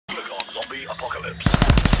Zombie apocalypse.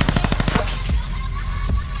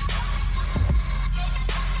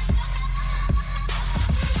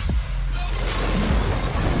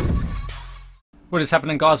 What is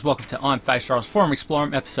happening, guys? Welcome to I'm Face Rise Forum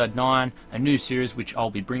Exploring episode 9, a new series which I'll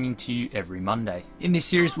be bringing to you every Monday. In this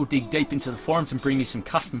series we'll dig deep into the forums and bring you some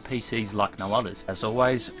custom PCs like no others. As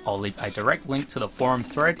always, I'll leave a direct link to the forum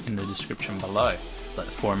thread in the description below. Let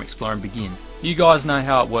the forum exploring begin. You guys know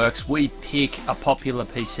how it works. We pick a popular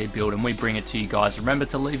PC build and we bring it to you guys. Remember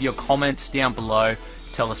to leave your comments down below.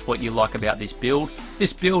 Tell us what you like about this build.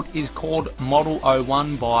 This build is called Model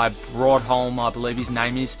 01 by Broadholm, I believe his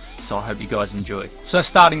name is, so I hope you guys enjoy. So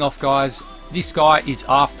starting off, guys, this guy is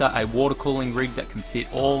after a water cooling rig that can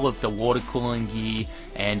fit all of the water cooling gear,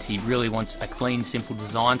 and he really wants a clean, simple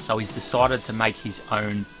design, so he's decided to make his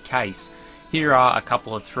own case. Here are a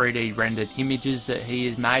couple of 3D rendered images that he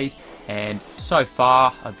has made, and so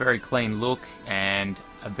far a very clean look and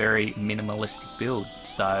a very minimalistic build,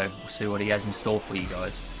 so we'll see what he has in store for you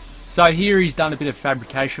guys. So here he's done a bit of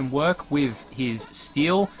fabrication work with his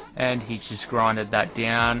steel, and he's just grinded that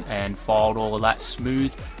down and filed all of that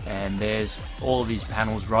smooth, and there's all of his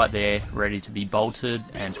panels right there ready to be bolted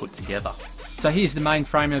and put together. So here's the main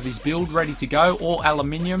frame of his build ready to go, all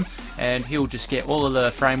aluminium, and he'll just get all of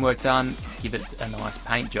the framework done, give it a nice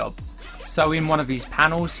paint job. So in one of his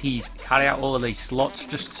panels he's cut out all of these slots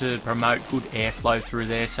just to promote good airflow through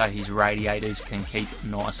there so his radiators can keep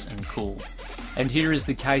nice and cool. And here is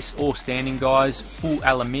the case all standing, guys, full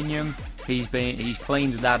aluminium. He's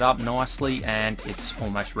cleaned that up nicely and it's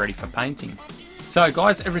almost ready for painting. So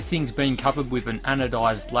guys, everything's been covered with an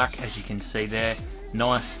anodized black, as you can see there.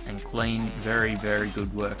 Nice and clean, very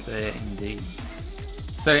good work there indeed.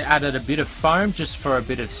 So he added a bit of foam just for a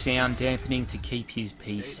bit of sound dampening to keep his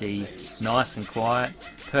PC nice and quiet,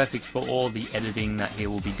 perfect for all the editing that he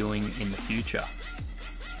will be doing in the future.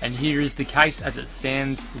 And here is the case as it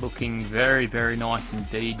stands, looking very nice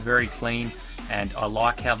indeed, very clean, and I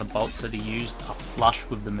like how the bolts that he used are flush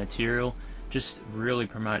with the material, just really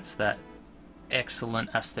promotes that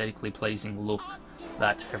excellent aesthetically pleasing look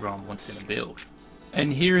that everyone wants in a build.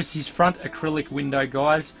 And here is his front acrylic window,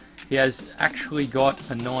 guys. He has actually got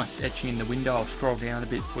a nice etching in the window. I'll scroll down a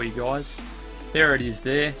bit for you guys. There it is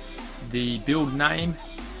there. The build name,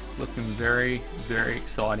 looking very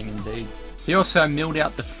exciting indeed. He also milled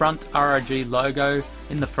out the front ROG logo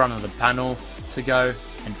in the front of the panel to go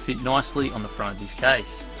and fit nicely on the front of his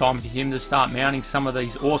case. Time for him to start mounting some of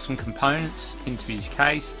these awesome components into his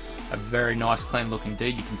case. A very nice clean look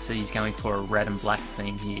indeed. You can see he's going for a red and black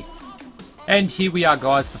theme here. And here we are,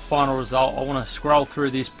 guys, the final result. I want to scroll through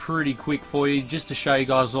this pretty quick for you just to show you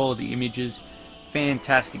guys all of the images.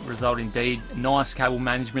 Fantastic result indeed. Nice cable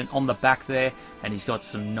management on the back there, and he's got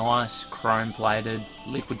some nice chrome plated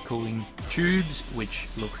liquid cooling tubes which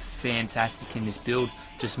look fantastic in this build,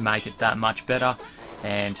 just make it that much better.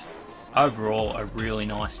 And overall a really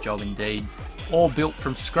nice job indeed. All built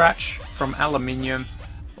from scratch, from aluminium,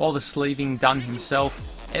 all the sleeving done himself,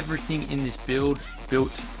 everything in this build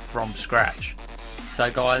built from scratch.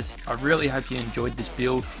 So guys, I really hope you enjoyed this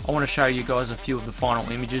build. I want to show you guys a few of the final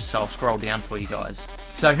images, so I'll scroll down for you guys.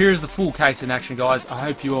 So here's the full case in action, guys. I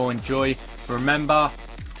hope you all enjoy. Remember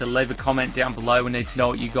to leave a comment down below. We need to know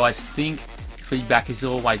what you guys think. Feedback is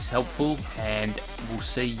always helpful, and we'll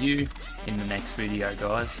see you in the next video,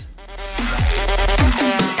 guys.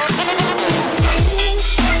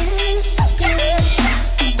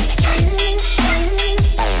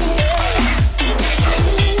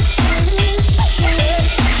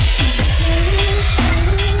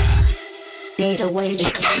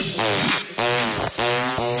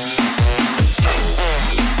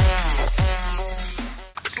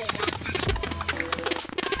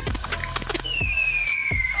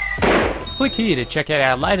 Click here to check out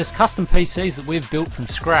our latest custom PCs that we've built from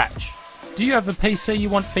scratch. Do you have a PC you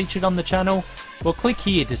want featured on the channel? Well, click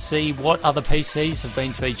here to see what other PCs have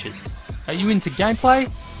been featured. Are you into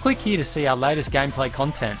gameplay? Click here to see our latest gameplay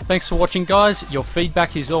content. Thanks for watching, guys. Your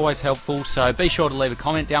feedback is always helpful, so be sure to leave a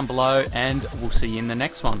comment down below and we'll see you in the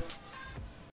next one.